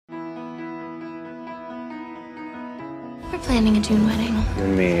We're planning a June wedding. You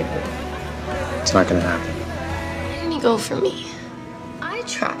and me, it's not gonna happen. Why didn't you go for me? I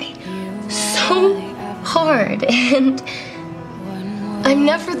tried so hard, and I'm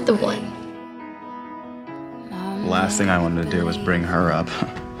never the one. The last thing I wanted to do was bring her up.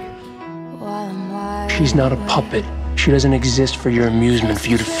 She's not a puppet. She doesn't exist for your amusement, for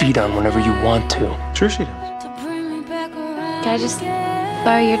you to feed on whenever you want to. Sure she does. Can I just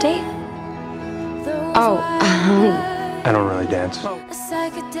borrow your date? Oh, I don't really dance.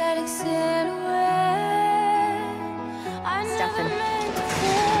 Stefan.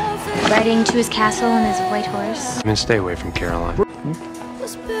 Riding to his castle on his white horse. I mean, stay away from Caroline.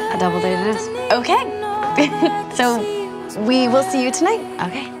 A double date it is. Okay. So we will see you tonight.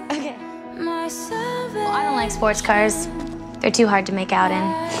 Okay. Okay. Well, I don't like sports cars. They're too hard to make out in.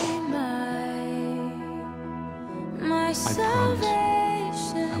 I promise I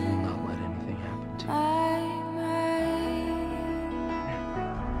will not let anything happen to you.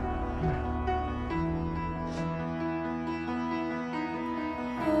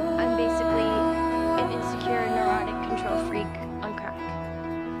 I'm basically an insecure, neurotic control freak on crack.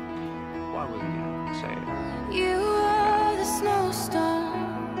 Why would you say it? You are the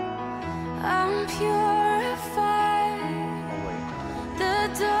snowstorm. I'm purified. The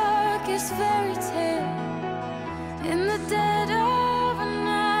darkest fairy tale in the dead of a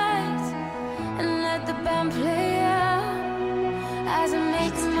night, and let the band play out as it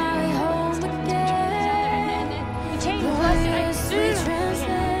makes my way home again. We translate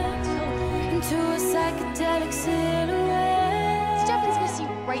into a psychedelic silhouette. Stefan's gonna see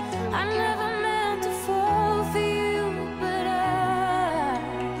right through me. I never meant to fall for you, but I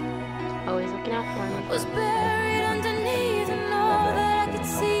Always looking out for me. was buried underneath, and all that I could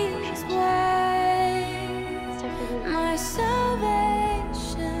see was white. Stefan, My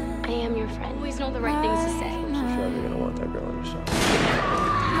salvation, I am your friend. Always know the right things to say. Sure, you're gonna want that girl on your side.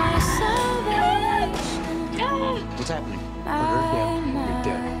 my salvation, What's happening? You're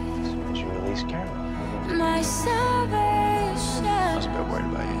dead. So once you release Caroline, my salvation, I'll be worried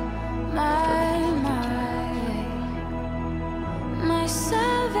about you. my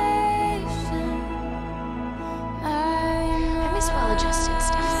salvation, I miss well-adjusted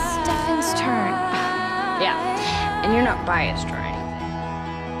Stefan. Stefan's turn. Yeah, and you're not biased or anything.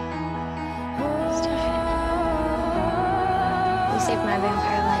 Stefan. You saved my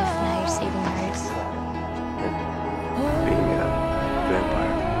vampire life, now you're saving hers. Being a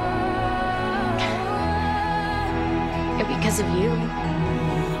vampire. And because of you,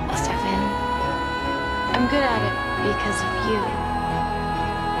 Stefan. I'm good at it because of you.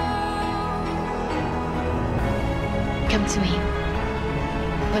 Come to me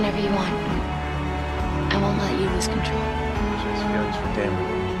whenever you want. I won't let you lose control. She has feelings for Damon.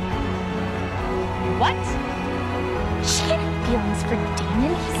 What? She can have feelings for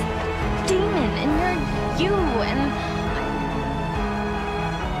Damon. He's Damon, and you're you, and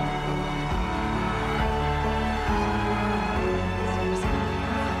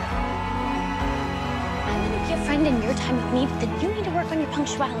I want to be a friend in your time of need. Then you need to work on your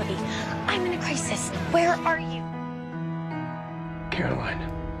punctuality. I'm in a crisis. Where are you? Caroline,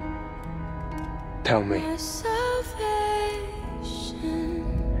 tell me, my salvation,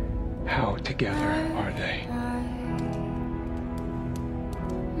 how together are they?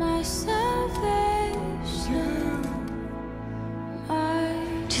 my salvation,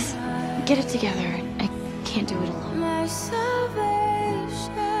 my Just get it together. I can't do it alone. my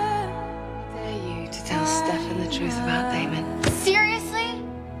salvation, Dare you to tell Stefan the truth about Damon? Seriously?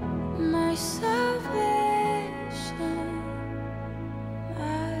 my salvation,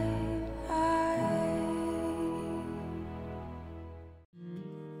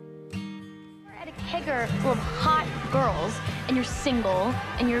 You're at a kegger full of hot girls, and you're single,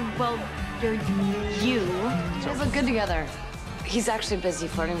 and you're you. You guys look good together. He's actually busy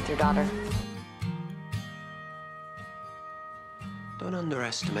flirting with your daughter. Don't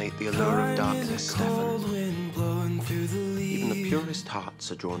underestimate the allure of darkness, Stefan. Even the purest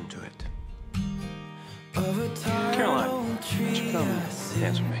hearts are drawn to it. Caroline, why don't you come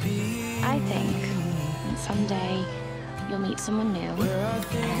dance with me? I think that someday you'll meet someone new,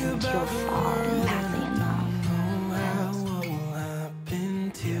 and you'll fall madly in love.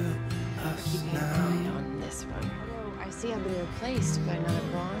 Keep an eye on this one. Oh, I see I've been replaced by another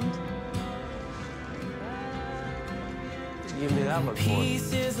blonde. Give me that look for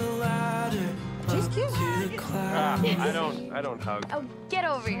She's cute. I don't hug. Oh, get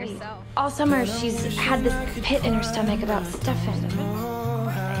over yourself. All summer, she's had this pit in her stomach about Stefan.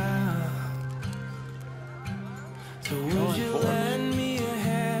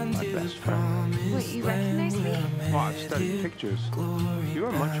 My best friend. Wait, you recognize me? Well, I've studied pictures. You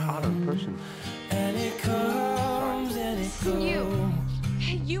are much hotter in person. Listen,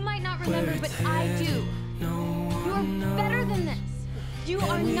 you might not remember, but I do. You are better than this. You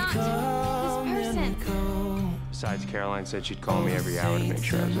are not this person. Besides, Caroline said she'd call me every hour to make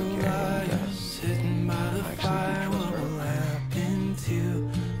sure I was okay. And, I actually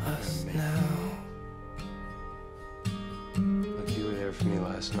do trust her. Look, you were there for me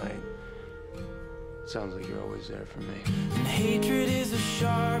last night. Sounds like you're always there for me. And hatred is a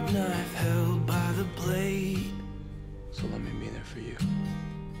sharp knife held by the blade. So let me be there for you.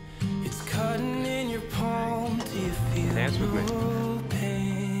 It's cutting in your palm. Do you feel Dance with me. no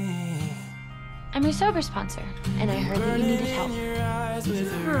pain? I'm your sober sponsor, and I heard that you needed help. Burning your eyes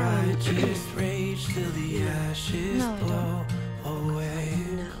with a righteous rage till the ashes No, I don't. blow away.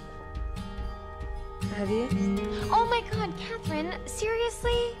 Have you? Oh my God, Catherine,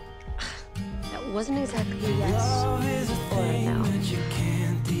 seriously? That wasn't exactly a yes Love is a or a thing no. that you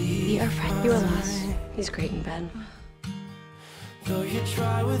can't We are friends. You were lost. He's great in bed. Though you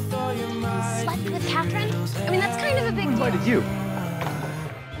try with all your might. Slept with Catherine? I mean, that's kind of a big deal. Invited you.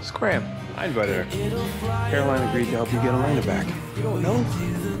 Scram. I invited her. Caroline agreed to help you get Elena back. You don't know?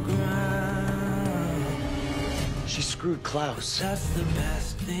 She screwed Klaus. That's the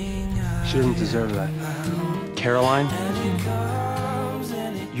best thing She doesn't deserve that. Caroline,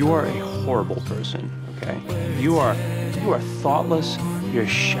 you are a horrible person, okay? You are thoughtless, you're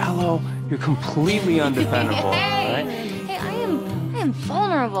shallow, you're completely undependable, all right? Hey, I am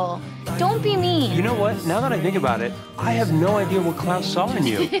vulnerable. Don't be mean. You know what? Now that I think about it, I have no idea what Klaus saw in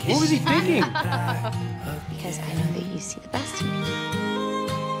you. What was he thinking? Because I know that you see the best in me.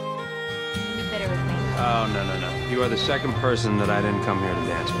 Be bitter with me. Oh, no. You are the second person that I didn't come here to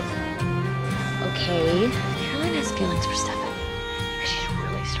dance with. Okay. Caroline has feelings for Stefan. She's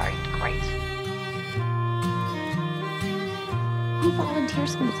really starting to grate. Who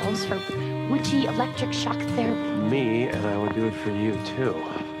volunteers themselves for witchy electric shock therapy? Me, and I would do it for you, too.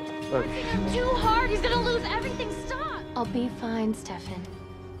 Look, Too hard. He's gonna lose everything. Stop. I'll be fine, Stefan.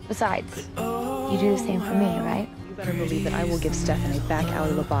 Besides, you do the same for me, right? You better believe that I will give Stefan a back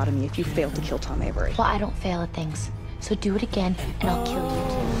alley lobotomy if you fail to kill Tom Avery. Well, I don't fail at things. So do it again, and I'll kill you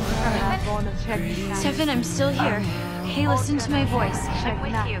too. Stefan, I'm still here. Hey, listen to my voice. I'm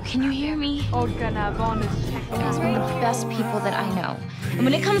with you. Can you hear me? Those are the best people that I know. And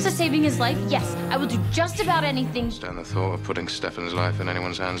when it comes to saving his life, yes, I will do just about anything. Stand the thought of putting Stefan's life in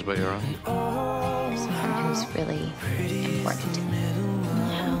anyone's hands but your own? There's someone who's really important to me.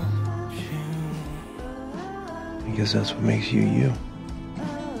 Wow. I guess that's what makes you, you.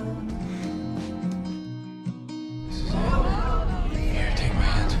 Here, take my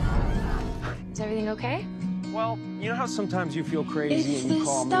hand. Is everything okay? Well, you know how sometimes you feel crazy and you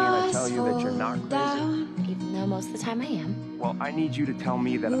call me and I tell you that you're not crazy? Even though most of the time I am. Well, I need you to tell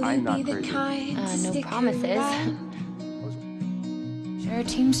me that I'm not crazy. No promises. Sure,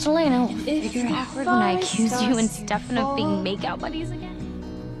 Team Selena will figure it out when I accuse you and Stefan of being make-out buddies again.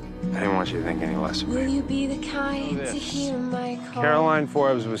 I didn't want you to think any less of me. you be the kind to hear my call? Caroline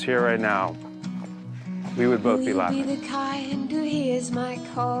Forbes was here right now. We would both be laughing. the kind who hears my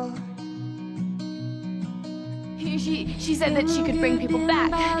call? She said that she could bring people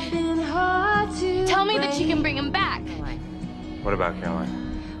back. Tell me that she can bring him back. What about Caroline?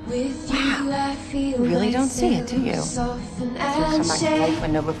 Wow. You really don't see it, do you? You've come back to life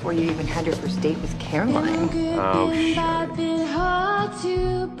when no, before you even had your first date with Caroline. Oh, shit.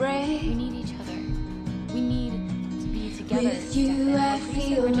 We need each other. We need to be together. With you, I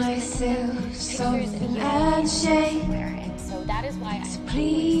feel myself soften and shake. And so that is why I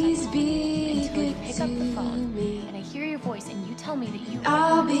Please be until you good pick to up the phone me. and I hear your voice and you tell me that you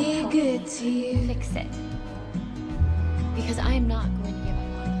I'll be good to you. fix it. Because I am not going to give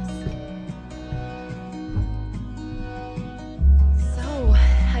up on us. So,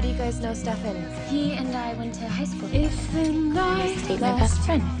 how do you guys know Stefan? He and I went to high school together. If the night Date my best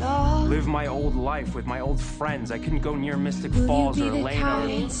friend. Live my old life with my old friends. I couldn't go near Mystic will Falls you or be the Elena.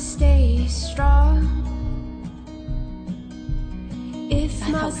 kind to stay strong? If I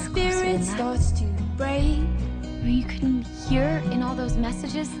my thought we were closer spirit than that. starts to break, You couldn't hear in all those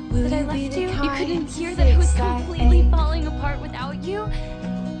messages Will that I you be left the you? You kind couldn't to hear that I was fix that completely ache? falling apart without you?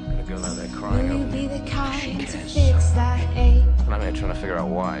 I'm gonna go down there crying will you over be you. the kind to cares? fix that ache? And I'm here trying to figure out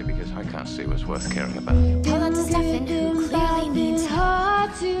why, because I can't see what's worth caring about. Tell that to Stefan, who clearly needs help.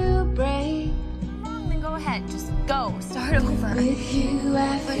 hard to break. Then go ahead, just go, start over. With you,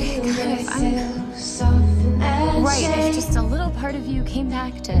 I feel if myself soften and Right, if shake. just a little part of you came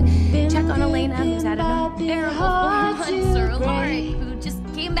back to check on Elena, who's had an unbearable 4 months, or Alaric, who just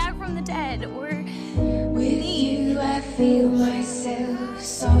came back from the dead, or With you, feel myself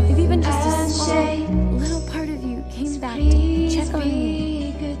soft. If even just a small little part of you came back to check on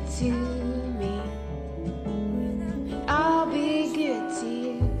me. Good to me. I'll be good to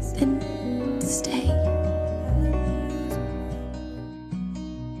you. Then stay.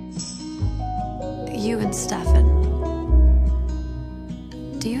 You and Stefan.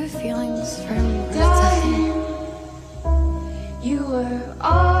 Do you have feelings for him? Darling, you were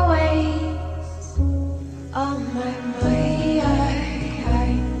always on my mind.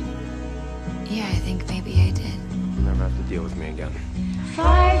 Yeah, I think maybe I did. You'll never have to deal with me again.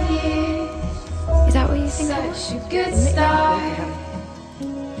 5 years. Is that what you think? Such a good start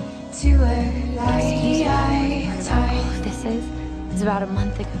to a lifetime. All of this is about a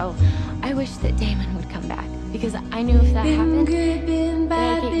month ago. I wish that Damon would come back because I knew if that happened, Good, been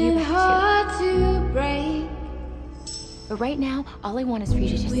that bad, I'd get you been back hard to break. too. But right now, all I want is for you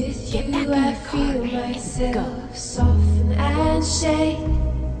to just With get you, back in I your car feel and go. myself soften and shake.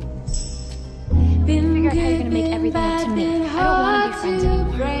 Been Figure out how you're good, gonna make been everything up to bad, me. been I don't want to be hard friends to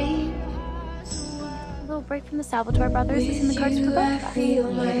anymore. break. A little break from the Salvatore brothers is in the cards for both of us.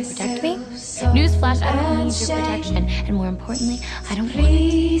 feel You here to protect me? myself Newsflash, I don't need soft your and protection. And more importantly, I don't want it.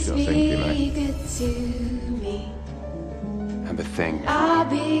 Please Feel thing for be you, good to me. Have a thing. I'll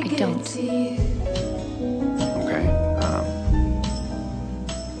be I good don't. to you. Okay.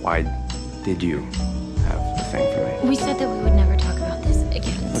 Why did you have a thing for me? We said that we would never talk about this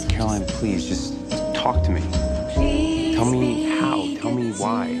again. Look, Caroline, please just talk to me. Please Tell me be how. Tell me good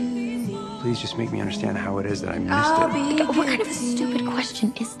why. to me. Please just make me understand how it is that I I'll missed it. be What kind good of a to stupid you.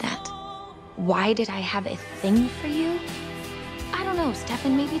 question is that? Why did I have a thing for you? I don't know,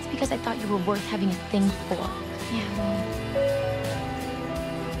 Stefan. Maybe it's because I thought you were worth having a thing for. Yeah, well,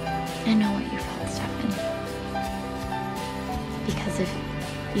 I know what you felt, Stefan. Because if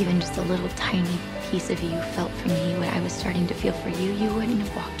even just a little tiny piece of you felt for me what I was starting to feel for you, you wouldn't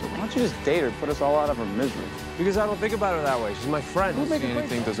have walked away. Why don't you just date her, put us all out of her misery? Because I don't think about her that way. She's my friend.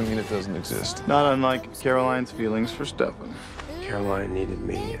 Anything doesn't mean it doesn't exist. Not unlike Caroline's feelings for Stefan. Caroline needed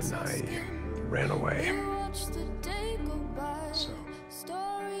me, and I ran away. So.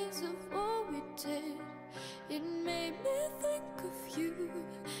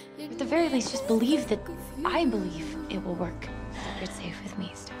 At the very least, just believe that I believe it will work. You're safe with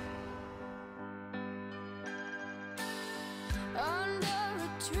me, Stefan. I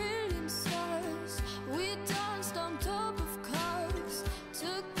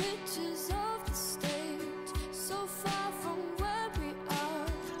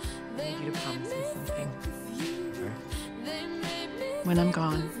need you to promise me something. When I'm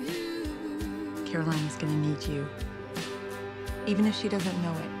gone, Caroline is gonna need you. Even if she doesn't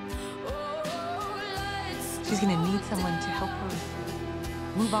know it. She's gonna need someone to help her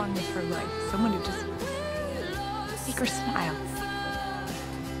move on with her life. Someone to just make her smile.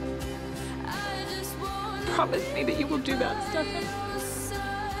 Promise me that you will do that, Stefan.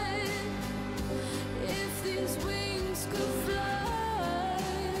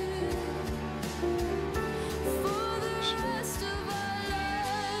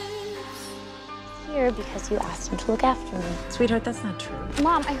 Here because you asked him to look after me. Sweetheart, that's not true.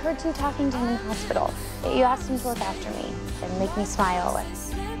 Mom, I heard you talking to him in the hospital. You asked him to look after me and make me smile and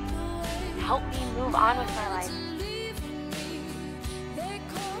help me move on with my life.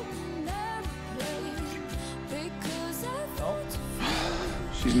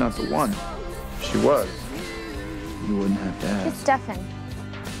 She's not the one. If she was, you wouldn't have to It's ask. Stefan.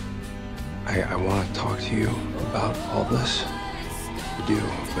 I want to talk to you about all this. I do,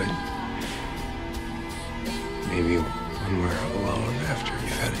 but maybe when we're alone after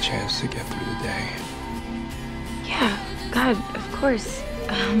you've had a chance to get through the day. Yeah, God, of course.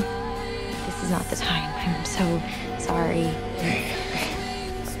 This is not the time. I'm so sorry. Hey.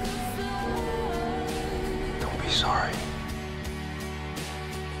 Don't be sorry.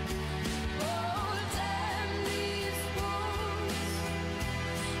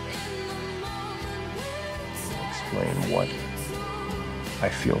 Explain what I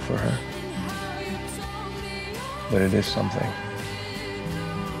feel for her. But it is something.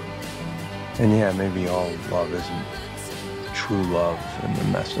 And yeah, maybe all love isn't true love in the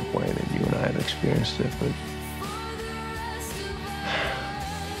messed up way that you and I have experienced it, but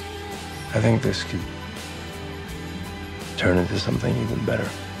I think this could turn into something even better.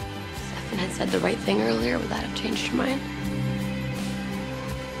 Stefan had said the right thing earlier. Would that have changed your mind?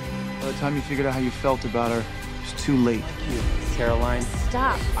 By the time you figured out how you felt about her, it was too late. Thank you, Caroline.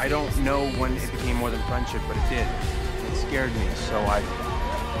 Stop. I don't know when it became more than friendship, but it did. It scared me, so I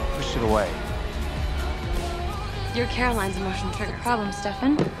pushed it away. You're Caroline's emotional trigger. Problem,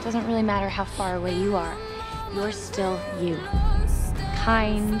 Stefan. It doesn't really matter how far away you are. you're still you.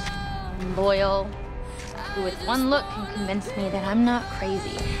 Kind, loyal, who with one look can convince me that I'm not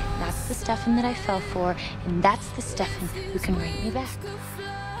crazy. That's the Stefan that I fell for, and that's the Stefan who can bring me back.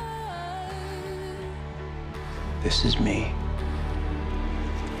 This is me.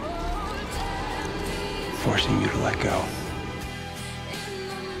 Forcing you to let go.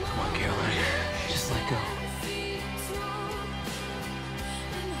 Come on, Caroline. Just let go.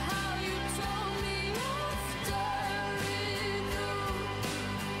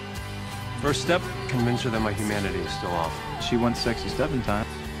 First step, convince her that my humanity is still off. She wants sexy Stefan time.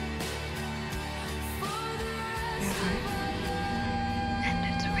 And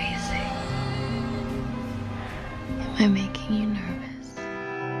it's racing. Am I making you nervous?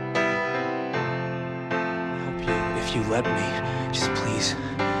 If you let me, just please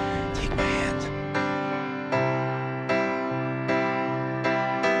take my hand.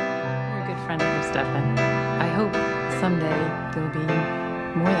 You're a good friend of yours, Stefan. I hope someday there'll be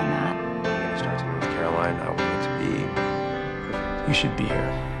more than that. It starts with Caroline. I want it to be perfect. You should be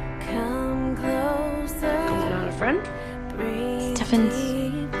here. Come closer. Not a friend? Stefan's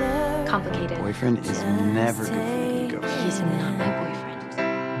complicated. Boyfriend is never good for the ego. He's not my boyfriend.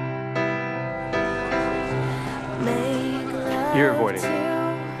 You're avoiding me.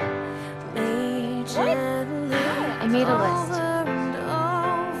 What? I made a list of,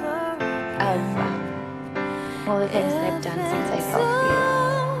 all the things that I've done since I fell for you.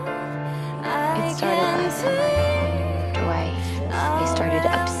 It started last summer when you moved away. I started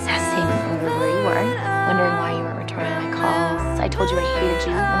obsessing over where you were, wondering why you weren't returning my calls. I told you I hated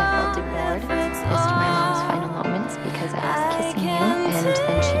you when I felt ignored. Missed my mom's final moments because I was kissing you, and then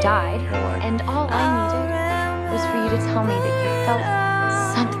she died. Caroline. And all I needed was for you to tell me that you felt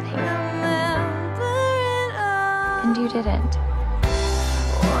something for me. And you didn't.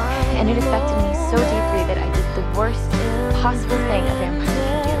 And it affected me so deeply that I did the worst possible thing a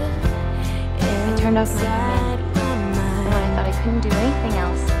vampire can do. I turned off my humanity. And when I thought I couldn't do anything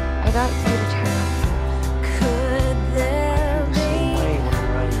else, I got you to turn on me. The same way when I'm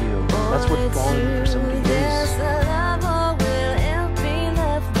around you. That's what falling for somebody is. Stay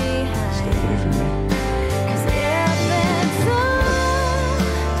away from me.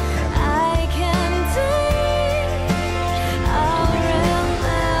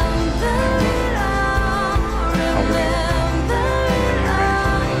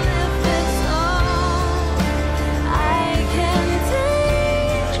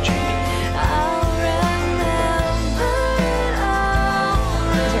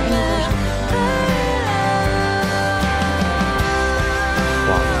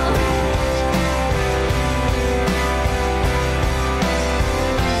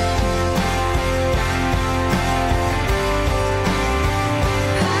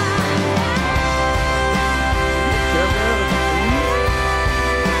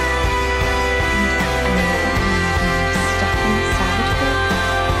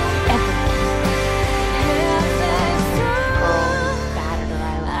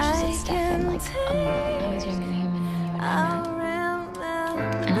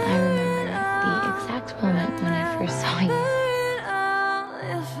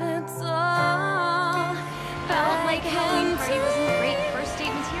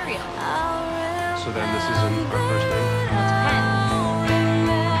 So then this isn't our first date?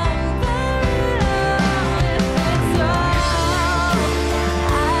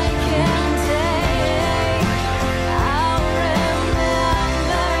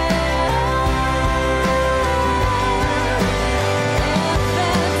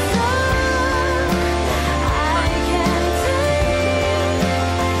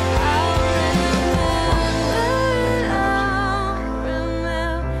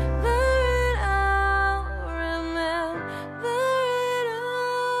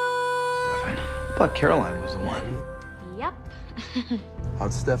 I thought Caroline was the one. Yep.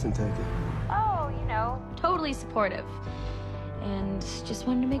 How'd Stefan take it? Oh, you know, totally supportive. And just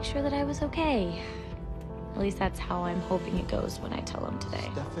wanted to make sure that I was okay. At least that's how I'm hoping it goes when I tell him today.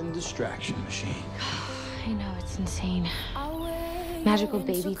 Stefan distraction machine. I know, it's insane. Magical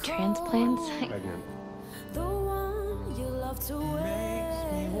baby transplants. Pregnant.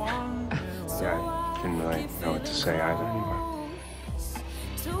 Yeah, I didn't really know what to say either anymore.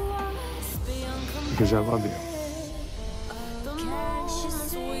 Because I love you.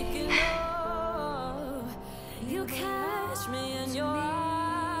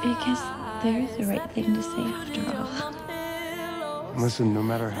 I guess there is the right thing to say after all. Listen, no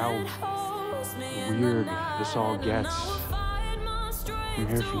matter how weird this all gets, I'm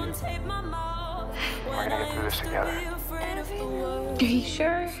here for you. We're gonna get through this together. Are you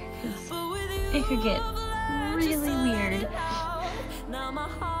sure? 'Cause it could get really weird.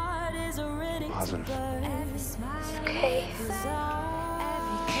 Positive. Okay.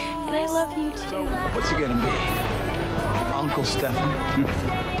 And I love you too. So, what's it gonna be? Uncle Stefan?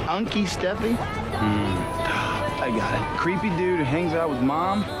 Unky Steffi? I got it. Creepy dude who hangs out with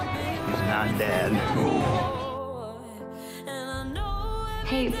mom? He's not dad.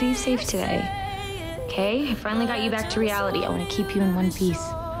 Hey, be safe today. Okay? I finally got you back to reality. I want to keep you in one piece.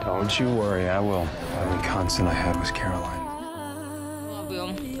 Don't you worry, I will. The only constant I had was Caroline. Love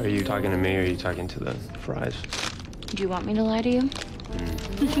you. Are you talking to me or are you talking to the fries? Do you want me to lie to you?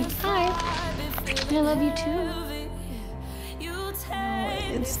 Hi. I love you too.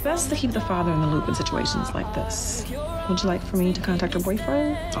 It's best to keep the father in the loop in situations like this. Would you like for me to contact her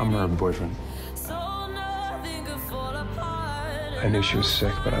boyfriend? I'm her boyfriend. I knew she was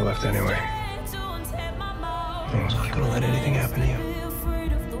sick, but I left anyway. I wasn't gonna let anything happen to you.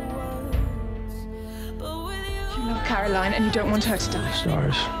 You love Caroline and you don't want her to die.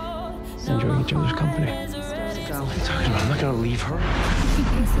 Stars. Enjoying each other's company. Go. What are you talking about? I'm not gonna leave her.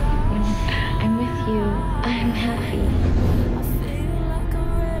 I'm with you. I'm happy.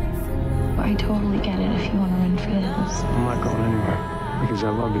 But I totally get it if you want to run for the hills. I'm not going anywhere because I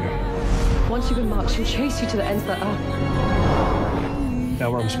love you. Once you've been marked, she'll chase you to the ends of the earth. Now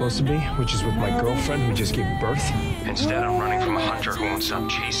where I'm supposed to be, which is with my girlfriend who just gave birth. Instead, I'm running from a hunter who won't stop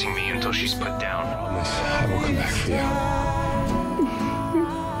chasing me until she's put down. I promise I will come back for you.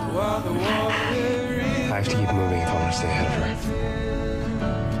 I have to keep moving if I want to stay ahead of her.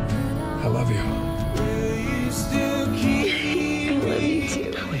 I love you. I love you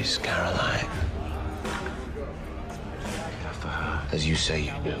too. Please, Caroline. As you say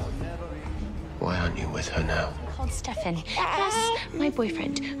you do. Why aren't you with her now? Called Stefan. Yes, my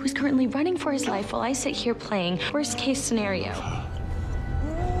boyfriend, who's currently running for his life while I sit here playing worst case scenario.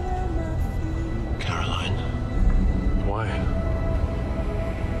 Caroline. Why?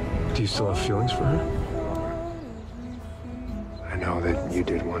 Do you still have feelings for her? I know that you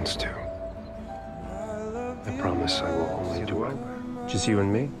did once too. I promise I will only do it. Just you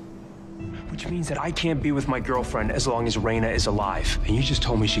and me. Which means that I can't be with my girlfriend as long as Raina is alive. And you just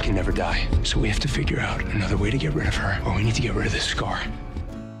told me she can never die. So we have to figure out another way to get rid of her, or we need to get rid of this scar.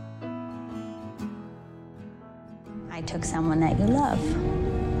 I took someone that you love.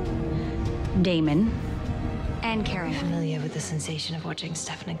 Damon. And Caroline. Familiar with the sensation of watching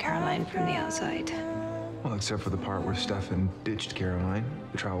Stefan and Caroline from the outside. Well, except for the part where Stefan ditched Caroline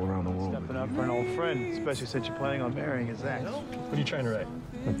to travel around the world. Stepping up for an old friend, especially since you're planning on marrying his ex. What are you trying to write?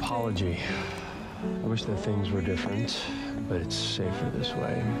 An apology. I wish that things were different, but it's safer this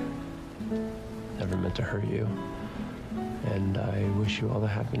way. Never meant to hurt you. And I wish you all the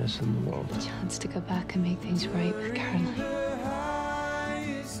happiness in the world. Chance to go back and make things right with Caroline.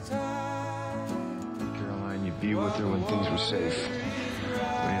 Caroline, you'd be with her when things were safe.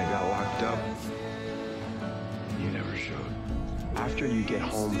 Raina got locked up. You never showed. After you get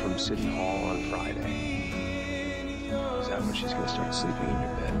home from City Hall on Friday, is that when she's gonna start sleeping in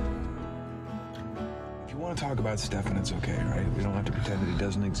your bed? If you want to talk about Stefan, it's okay, right? We don't have to pretend that he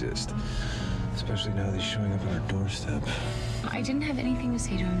doesn't exist. Especially now that he's showing up at our doorstep. I didn't have anything to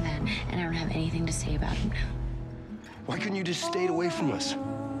say to him then, and I don't have anything to say about him now. Why couldn't you just stayed away from us?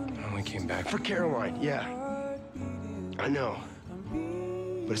 I only came back For Caroline, yeah. I know.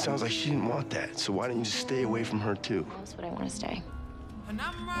 But it sounds like she didn't want that, so why didn't you just stay away from her too? That's what I want to stay.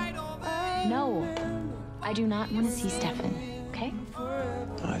 No, I do not want to see Stefan, okay?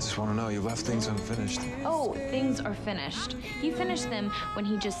 I just want to know, you left things unfinished. Oh, things are finished. He finished them when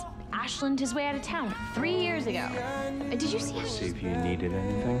he just Ashlanded his way out of town 3 years ago. Did you see how... See if you needed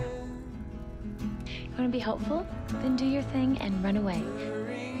anything. You want to be helpful? Then do your thing and run away.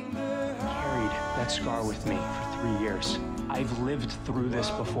 Carried that scar with me for 3 years. I've lived through this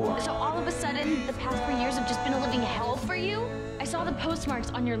before. So all of a sudden, the past 3 years have just been a living hell for you? I saw the postmarks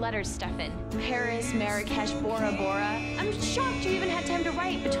on your letters, Stefan. Paris, Marrakesh, Bora Bora. I'm shocked you even had time to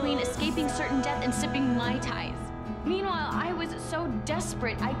write between escaping certain death and sipping Mai Tais. Meanwhile, I was so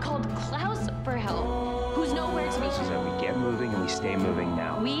desperate, I called Klaus for help, who's nowhere to be This is that we get moving and we stay moving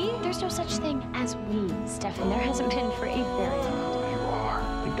now. We? There's no such thing as we, Stefan. There hasn't been for a very long time. You are.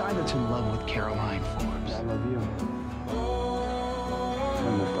 The guy that's in love with Caroline Forbes. I love you.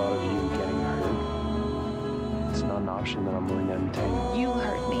 And the thought of you getting hurt, it's not an option that I'm willing to entertain. You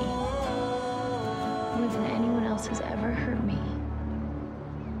hurt me. More than anyone else has ever hurt me.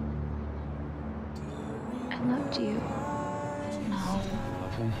 I loved you. I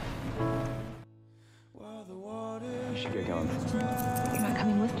love him. You should get going. You're not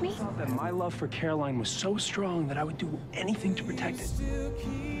coming with me? I thought that my love for Caroline was so strong that I would do anything to protect it.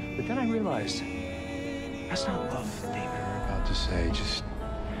 But then I realized That's not love, David. We're about to say, just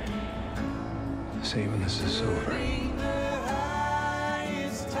say when this is over. If you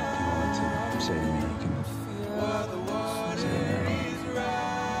want to say to me, you can say it now.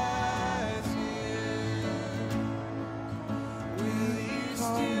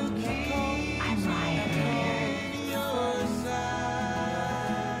 I lied earlier.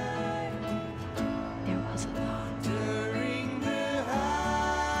 There was a thought.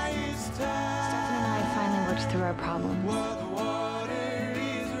 Stefan and I finally worked through our problems.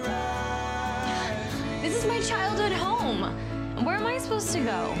 This is my childhood home. Where am I supposed to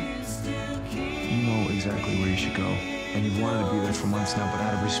go? You know exactly where you should go. And you've wanted to be there for months now, but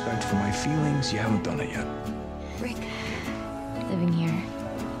out of respect for my feelings, you haven't done it yet. Rick, living here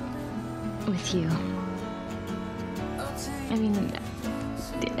with you. I mean,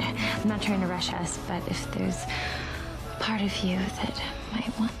 I'm not trying to rush us, but if there's a part of you that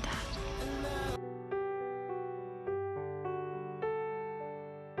might want that.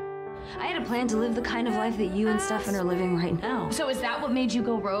 I had a plan to live the kind of life that you and Stefan are living right now. So is that what made you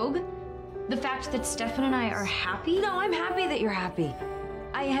go rogue? The fact that Stefan and I are happy? No, I'm happy that you're happy.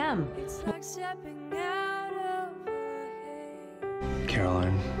 I am.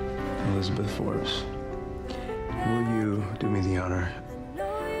 Caroline, Elizabeth Forbes, will you do me the honor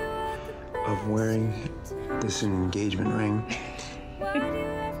of wearing this engagement ring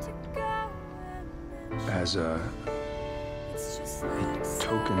as a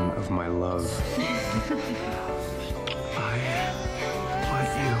token of my love? I want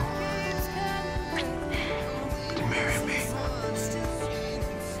you to marry me.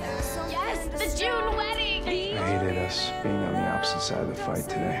 Yes, the June wedding! I hated us being on the opposite side of the fight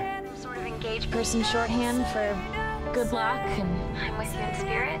today. Sort of engaged person shorthand for good luck and I'm with you in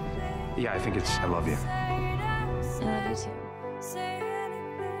spirit. Yeah, I think it's I love you. I love you too.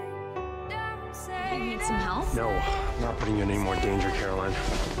 You need some help? No, I'm not putting you in any more danger, Caroline.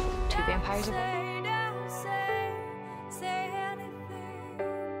 Two vampires are back.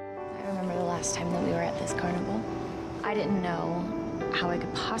 I remember the last time that we were at this carnival. I didn't know how I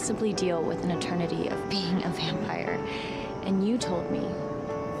could possibly deal with an eternity of being a vampire. And you told me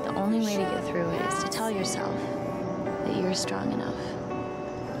the only way to get through it is to tell yourself that you're strong enough.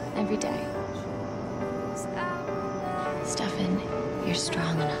 Every day. Stefan, you're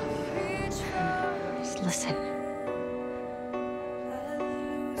strong enough. Just listen.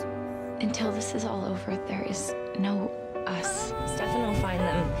 Until this is all over, there is no us. Stefan will find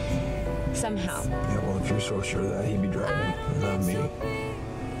them somehow. Yeah, well, if you're so sure that he'd be driving, not me.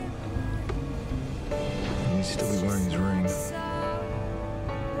 He'd still be wearing his ring.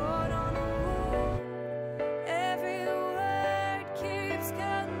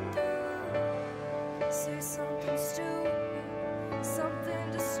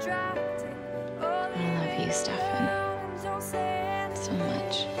 I love you, Stefan. So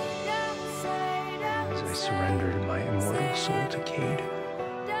much. As I surrendered my immortal soul to Cade, I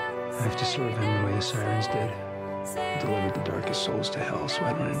have to serve him the way the sirens did. I delivered the darkest souls to hell so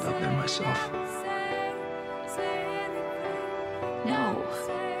I don't end up there myself. No.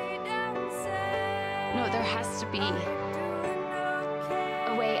 No, there has to be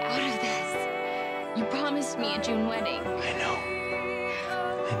a way out of this. You promised me a June wedding. I know.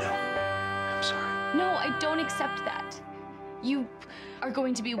 I'm sorry. No, I don't accept that. You are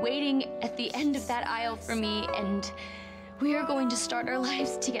going to be waiting at the end of that aisle for me, and we are going to start our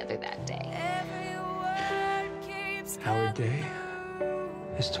lives together that day. Our day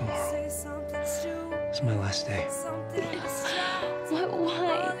is tomorrow. It's my last day.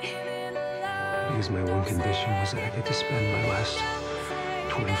 Why? Because my one condition was that I get to spend my last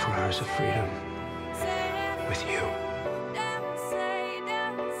 24 hours of freedom with you.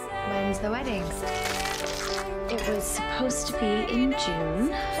 When's the wedding? It was supposed to be in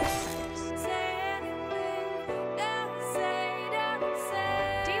June.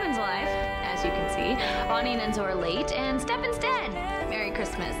 Damon's alive, as you can see. Bonnie and Enzo are late, and Stefan's dead. Merry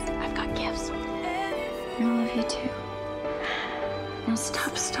Christmas. I've got gifts. I love you too. Now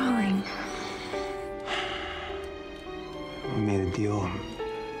stop stalling. We made a deal.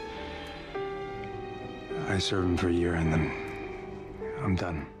 I serve him for a year and then I'm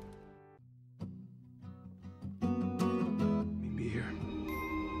done. Let me be here.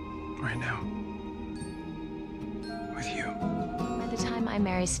 Right now. With you. By the time I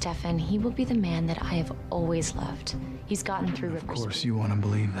marry Stefan, he will be the man that I have always loved. He's gotten through Of course you want to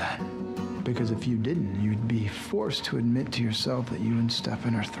believe that. Because if you didn't, you'd be forced to admit to yourself that you and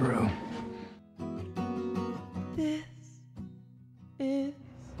Stefan are through.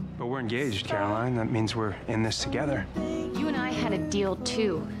 But we're engaged, Caroline. That means we're in this together. You and I had a deal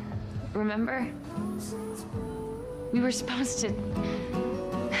too. remember? We were supposed to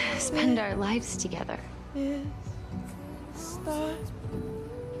spend our lives together.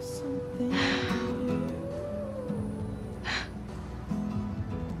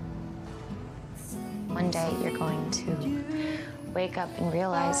 One day you're going to wake up and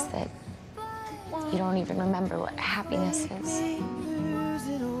realize that you don't even remember what happiness is.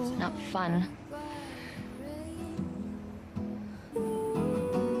 It's not fun.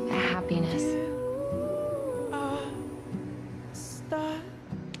 Happiness.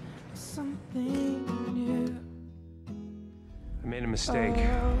 I made a mistake.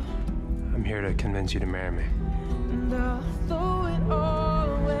 I'm here to convince you to marry me.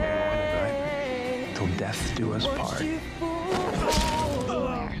 Till death do us part. I'm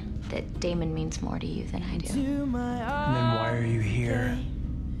aware that Damon means more to you than I do. And then why are you here?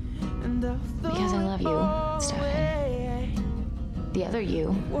 Because I love you, Stefan. The other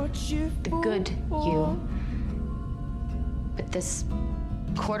you. The good you. But this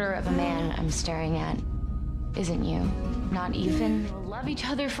quarter of a man I'm staring at isn't you. Not even. We'll love each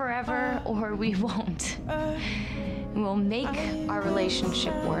other forever, or we won't. We'll make our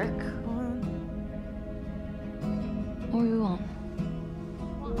relationship work, or we won't.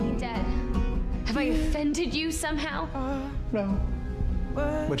 I'm dead. Have I offended you somehow? No.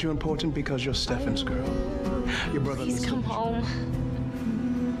 But you're important because you're Stefan's girl. Your brother. Please come home.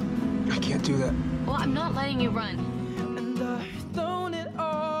 I can't do that. Well, I'm not letting you run.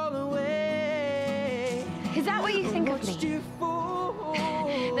 Is that what you think of me?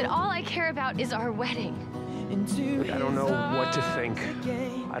 That all I care about is our wedding? Look, I don't know what to think.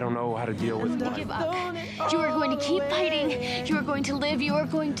 I don't know how to deal with what. Give up. You are going to keep fighting. You are going to live. You are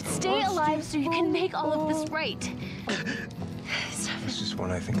going to stay alive so you can make all of this right. It's just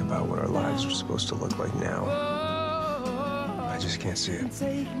when I think about what our lives are supposed to look like now. I just can't see it.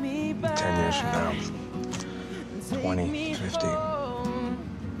 10 years from now. 20, 50.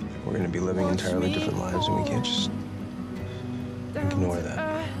 We're going to be living entirely different lives, and we can't just ignore that.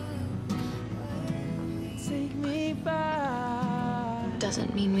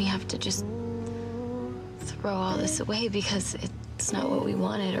 Doesn't mean we have to just throw all this away because it's not what we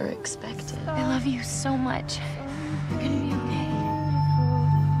wanted or expected. I love you so much. You're gonna be okay.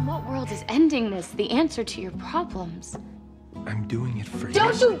 What world is ending this? The answer to your problems. I'm doing it for you.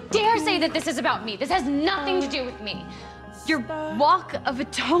 Don't you dare say that this is about me. This has nothing to do with me. Your walk of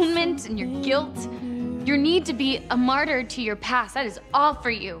atonement and your guilt, your need to be a martyr to your past, that is all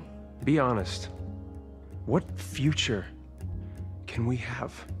for you. Be honest. What future can we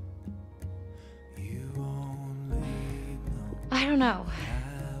have? I don't know.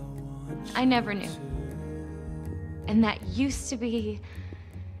 I never knew. And that used to be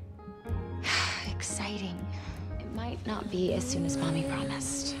exciting. It might not be as soon as Mommy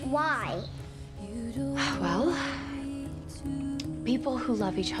promised. Why? Well, people who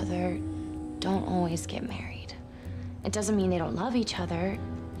love each other don't always get married. It doesn't mean they don't love each other.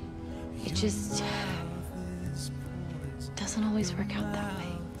 It just doesn't always work out that way.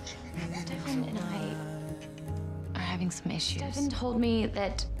 Stefan and I are having some issues. Stefan told me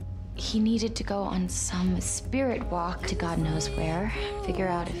that he needed to go on some spirit walk to God knows where, figure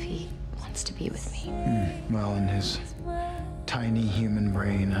out if he wants to be with me. Well, in his tiny human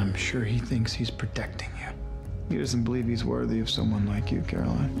brain, I'm sure he thinks he's protecting you. He doesn't believe he's worthy of someone like you,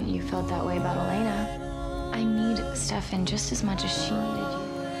 Caroline. You felt that way about Elena. I need Stefan just as much as she needed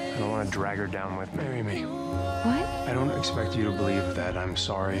you. I don't want to drag her down with me. Marry me. What? I don't expect you to believe that I'm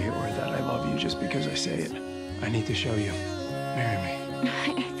sorry or that I love you just because I say it. I need to show you. Marry me.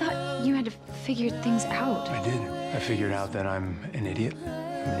 I thought you had figured things out. I did. I figured out that I'm an idiot,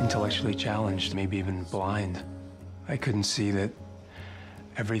 intellectually challenged, maybe even blind. I couldn't see that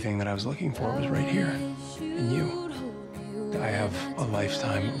everything that I was looking for was right here, in you. I have a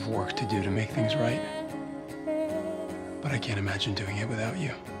lifetime of work to do to make things right. But I can't imagine doing it without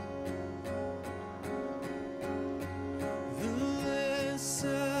you.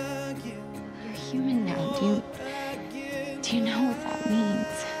 You're human now. Do you know what that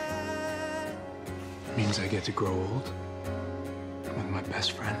means? It means I get to grow old with my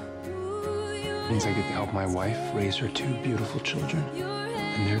best friend. It means I get to help my wife raise her 2 beautiful children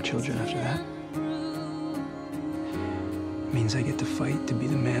and their children after that. It means I get to fight to be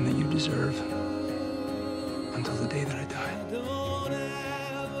the man that you deserve until the day that I die.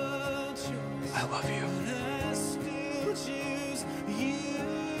 I love you.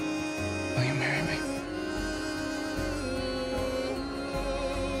 Will you marry me?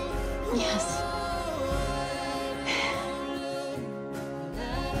 Yes.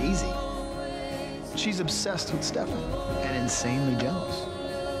 Easy. She's obsessed with Stefan and insanely jealous.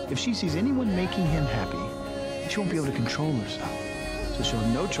 If she sees anyone making him happy, she won't be able to control herself. So she'll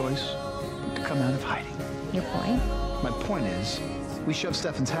have no choice but to come out of hiding. Your point? My point is, we shove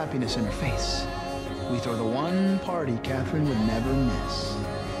Stefan's happiness in her face. We throw the one party Catherine would never miss.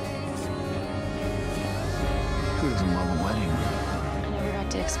 Who doesn't love a wedding? I never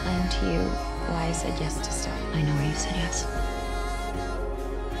got to explain to you why I said yes to stuff. I know why you said yes.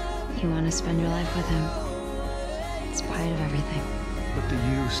 You want to spend your life with him, in spite of everything. But the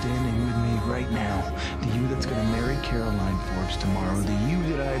you standing with me right now, the you that's gonna marry Caroline Forbes tomorrow, the you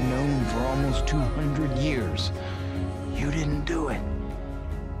that I've known for almost 200 years, you didn't do it.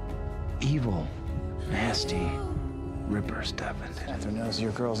 Evil, nasty, ripper Stefan. Catherine knows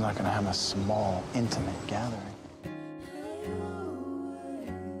your girl's not gonna have a small, intimate gathering.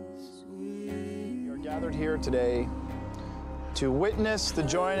 You're gathered here today to witness the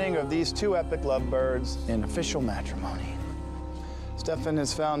joining of these two epic lovebirds in official matrimony. Stefan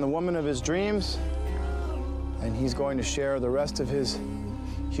has found the woman of his dreams, and he's going to share the rest of his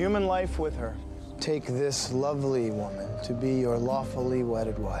human life with her. Take this lovely woman to be your lawfully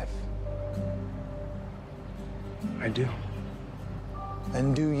wedded wife. I do.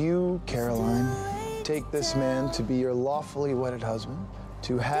 And do you, Caroline, take this man to be your lawfully wedded husband,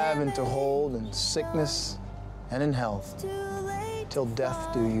 to have and to hold in sickness and in health, till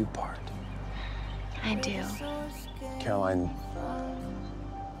death do you part? I do. Caroline,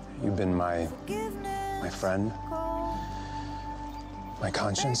 you've been my friend, my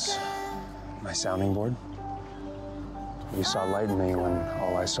conscience, my sounding board. You saw light in me when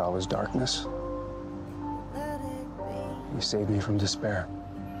all I saw was darkness. You saved me from despair.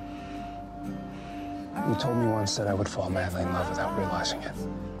 You told me once that I would fall madly in love without realizing it.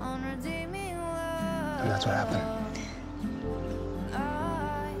 And that's what happened.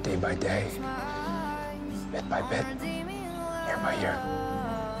 Day by day, bit by bit, year by year.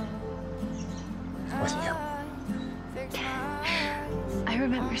 With you. I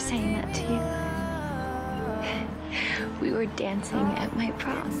remember saying that to you. We were dancing at my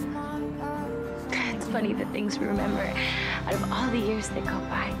prom. It's funny the things we remember out of all the years that go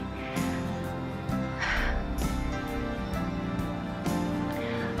by.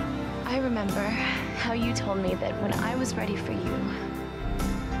 I remember how you told me that when I was ready for you,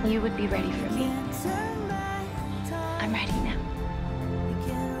 you would be ready for me. I'm ready now.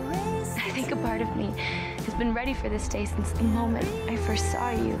 I think a part of me has been ready for this day since the moment I first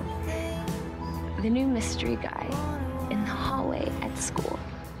saw you. The new mystery guy in the hallway at school.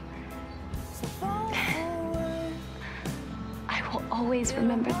 I will always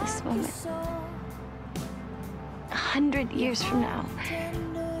remember this moment. 100 years from now,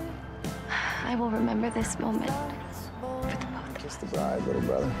 I will remember this moment for the both of us. Kiss the bride, little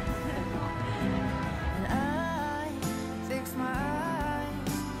brother.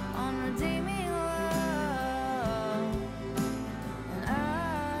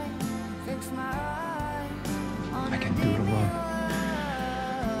 I can do it alone.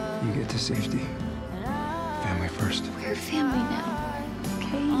 You get to safety. Family first. We're family now,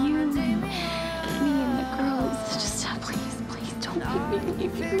 okay? You and me and the girls. Just please, don't make me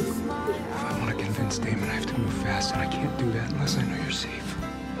leave you. If I want to convince Damon, I have to move fast, and I can't do that unless I know you're safe.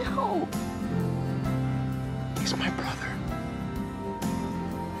 No. He's my brother.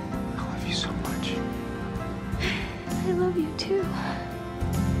 I love you so much. I love you too.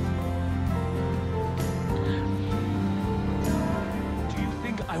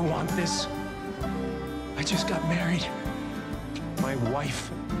 I want this. I just got married. My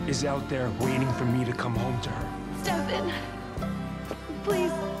wife is out there waiting for me to come home to her. Stefan,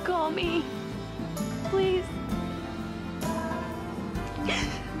 please call me. Please.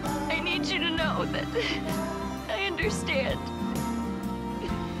 I need you to know that I understand.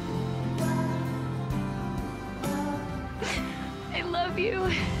 I love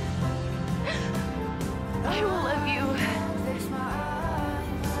you. I will love you.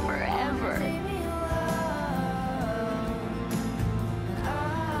 Forever.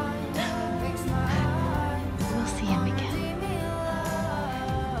 We'll see him again.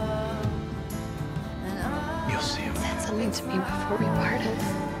 You'll see him. Said something to me before we parted.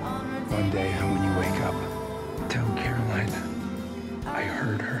 One day, when you wake up, tell Caroline I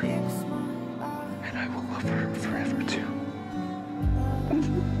heard her, and I will love her forever too.